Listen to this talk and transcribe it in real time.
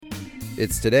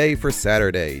It's today for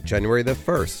Saturday, January the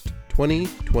 1st,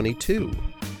 2022.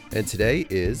 And today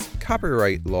is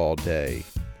Copyright Law Day,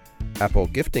 Apple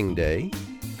Gifting Day,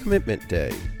 Commitment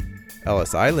Day,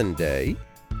 Ellis Island Day,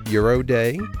 Euro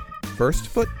Day, First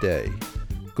Foot Day,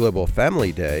 Global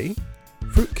Family Day,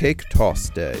 Fruitcake Toss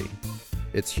Day.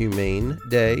 It's Humane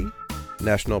Day,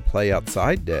 National Play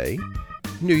Outside Day,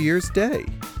 New Year's Day,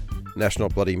 National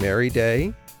Bloody Mary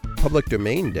Day, Public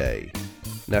Domain Day,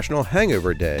 National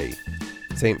Hangover Day,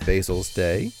 St. Basil's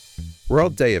Day,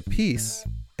 World Day of Peace,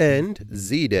 and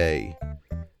Z-Day.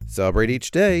 Celebrate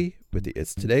each day with the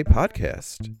It's Today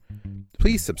podcast.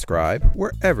 Please subscribe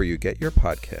wherever you get your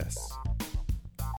podcasts.